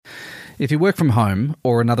If you work from home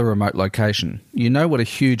or another remote location, you know what a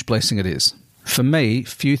huge blessing it is. For me,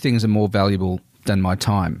 few things are more valuable than my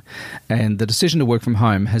time, and the decision to work from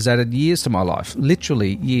home has added years to my life,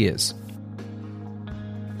 literally years.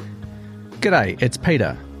 G'day, it's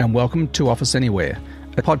Peter, and welcome to Office Anywhere,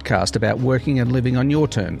 a podcast about working and living on your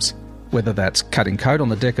terms, whether that's cutting code on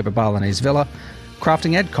the deck of a Balinese villa,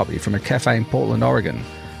 crafting ad copy from a cafe in Portland, Oregon,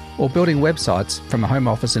 or building websites from a home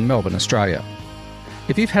office in Melbourne, Australia.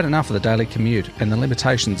 If you've had enough of the daily commute and the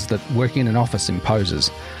limitations that working in an office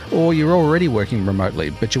imposes, or you're already working remotely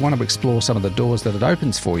but you want to explore some of the doors that it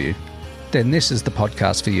opens for you, then this is the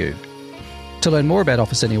podcast for you. To learn more about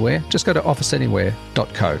Office Anywhere, just go to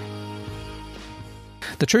officeanywhere.co.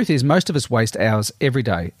 The truth is, most of us waste hours every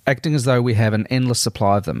day, acting as though we have an endless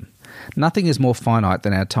supply of them. Nothing is more finite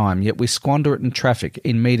than our time, yet we squander it in traffic,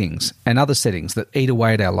 in meetings, and other settings that eat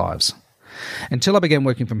away at our lives. Until I began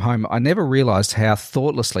working from home, I never realised how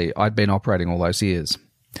thoughtlessly I'd been operating all those years.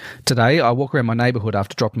 Today, I walk around my neighbourhood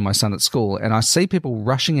after dropping my son at school, and I see people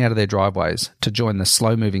rushing out of their driveways to join the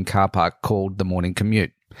slow-moving car park called the morning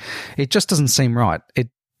commute. It just doesn't seem right. It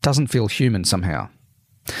doesn't feel human somehow.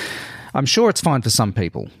 I'm sure it's fine for some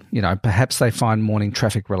people. Perhaps they find morning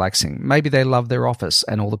traffic relaxing. Maybe they love their office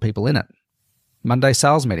and all the people in it. Monday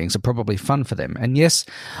sales meetings are probably fun for them. And yes,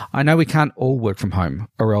 I know we can't all work from home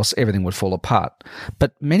or else everything would fall apart,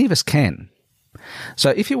 but many of us can. So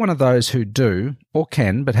if you're one of those who do or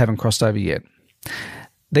can but haven't crossed over yet,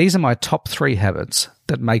 these are my top 3 habits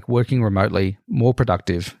that make working remotely more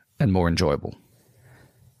productive and more enjoyable.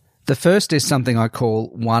 The first is something I call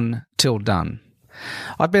 1 till done.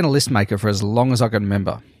 I've been a list maker for as long as I can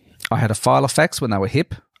remember. I had a Filofax when they were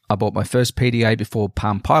hip. I bought my first PDA before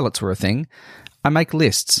Palm Pilots were a thing. I make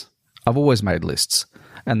lists. I've always made lists.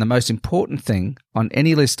 And the most important thing on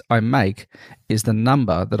any list I make is the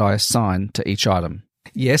number that I assign to each item.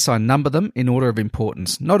 Yes, I number them in order of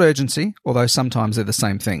importance, not urgency, although sometimes they're the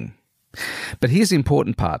same thing. But here's the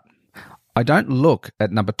important part. I don't look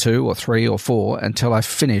at number 2 or 3 or 4 until I've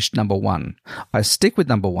finished number 1. I stick with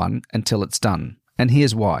number 1 until it's done. And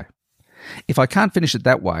here's why. If I can't finish it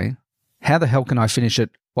that way, how the hell can I finish it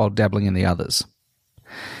while dabbling in the others?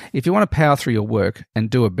 If you want to power through your work and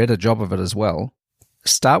do a better job of it as well,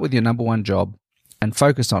 start with your number 1 job and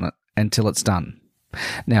focus on it until it's done.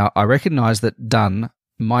 Now, I recognize that done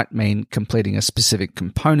might mean completing a specific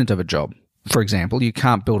component of a job. For example, you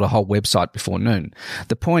can't build a whole website before noon.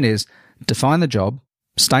 The point is, define the job,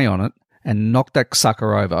 stay on it, and knock that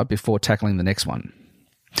sucker over before tackling the next one.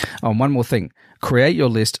 Oh, and one more thing. Create your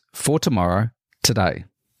list for tomorrow, today.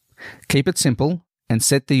 Keep it simple and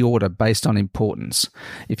set the order based on importance.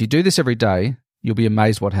 If you do this every day, you'll be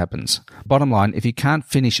amazed what happens. Bottom line, if you can't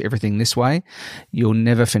finish everything this way, you'll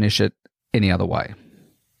never finish it any other way.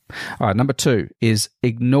 All right, number 2 is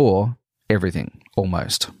ignore everything,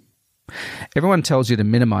 almost. Everyone tells you to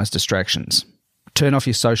minimize distractions. Turn off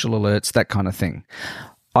your social alerts, that kind of thing.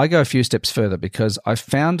 I go a few steps further because I've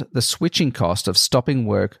found the switching cost of stopping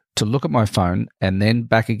work to look at my phone and then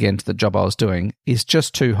back again to the job I was doing is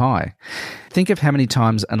just too high. Think of how many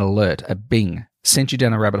times an alert, a bing, sent you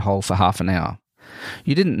down a rabbit hole for half an hour.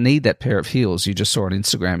 You didn't need that pair of heels you just saw on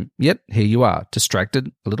Instagram, yet here you are, distracted,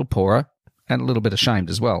 a little poorer, and a little bit ashamed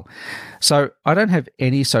as well. So I don't have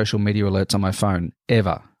any social media alerts on my phone,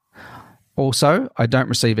 ever. Also, I don't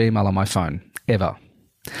receive email on my phone, ever.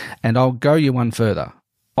 And I'll go you one further.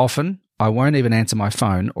 Often, I won't even answer my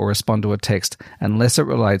phone or respond to a text unless it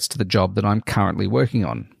relates to the job that I'm currently working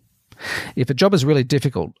on. If a job is really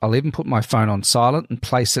difficult, I'll even put my phone on silent and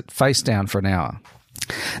place it face down for an hour.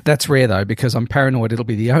 That's rare though, because I'm paranoid it'll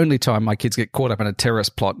be the only time my kids get caught up in a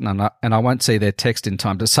terrorist plot and I won't see their text in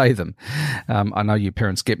time to save them. I know you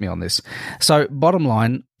parents get me on this. So bottom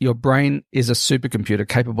line, your brain is a supercomputer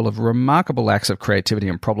capable of remarkable acts of creativity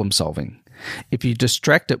and problem solving. If you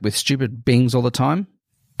distract it with stupid bings all the time,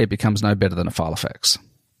 it becomes no better than a Filofax.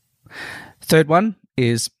 Third one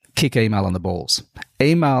is kick email on the balls.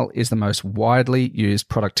 Email is the most widely used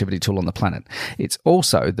productivity tool on the planet. It's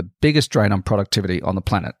also the biggest drain on productivity on the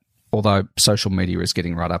planet, although social media is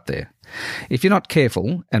getting right up there. If you're not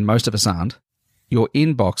careful, and most of us aren't, your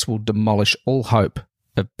inbox will demolish all hope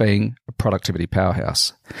of being a productivity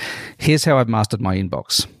powerhouse. Here's how I've mastered my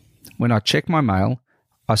inbox. When I check my mail,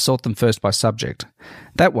 I sort them first by subject.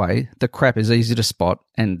 That way, the crap is easy to spot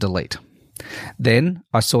and delete. Then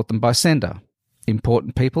I sort them by sender.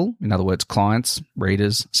 Important people, in other words, clients,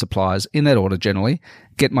 readers, suppliers, in that order generally,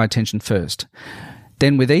 get my attention first.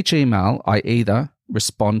 Then with each email, I either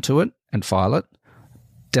respond to it and file it,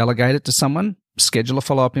 delegate it to someone, schedule a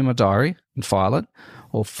follow-up in my diary and file it,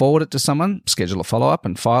 or forward it to someone, schedule a follow-up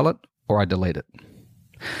and file it, or I delete it.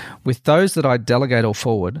 With those that I delegate or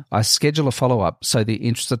forward, I schedule a follow-up so the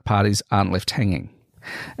interested parties aren't left hanging.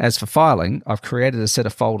 As for filing, I've created a set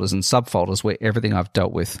of folders and subfolders where everything I've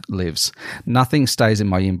dealt with lives. Nothing stays in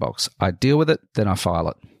my inbox. I deal with it, then I file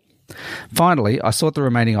it. Finally, I sort the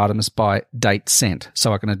remaining items by date sent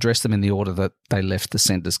so I can address them in the order that they left the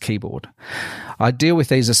sender's keyboard. I deal with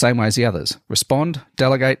these the same way as the others. Respond,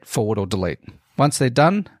 delegate, forward or delete. Once they're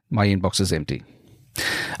done, my inbox is empty.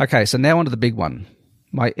 Okay, so now on to the big one.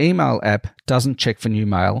 My email app doesn't check for new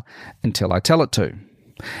mail until I tell it to.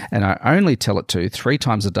 And I only tell it to 3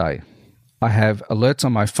 times a day. I have alerts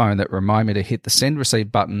on my phone that remind me to hit the send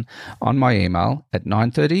receive button on my email at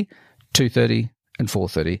 9:30, 2:30 and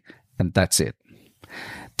 4:30. And that's it.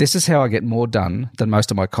 This is how I get more done than most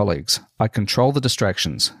of my colleagues. I control the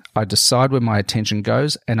distractions. I decide where my attention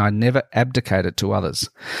goes, and I never abdicate it to others.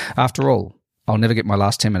 After all, I'll never get my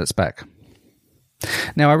last 10 minutes back.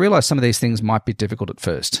 Now, I realise some of these things might be difficult at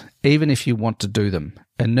first, even if you want to do them.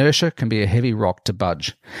 Inertia can be a heavy rock to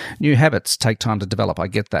budge. New habits take time to develop, I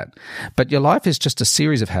get that. But your life is just a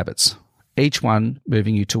series of habits, each one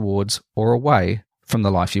moving you towards or away from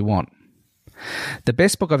the life you want. The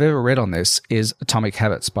best book I've ever read on this is Atomic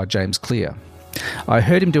Habits by James Clear. I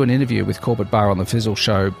heard him do an interview with Corbett Barr on the Fizzle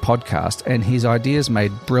Show podcast, and his ideas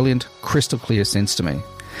made brilliant, crystal clear sense to me.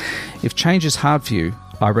 If change is hard for you,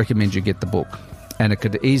 I recommend you get the book, and it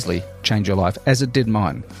could easily change your life, as it did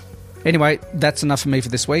mine. Anyway, that's enough for me for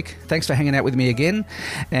this week. Thanks for hanging out with me again.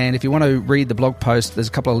 And if you want to read the blog post, there's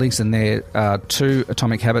a couple of links in there to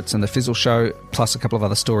Atomic Habits and the Fizzle Show, plus a couple of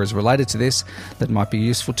other stories related to this that might be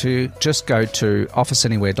useful to you. Just go to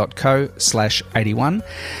officeanywhere.co/81.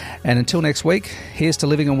 And until next week, here's to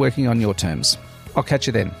living and working on your terms. I'll catch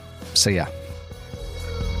you then. See ya.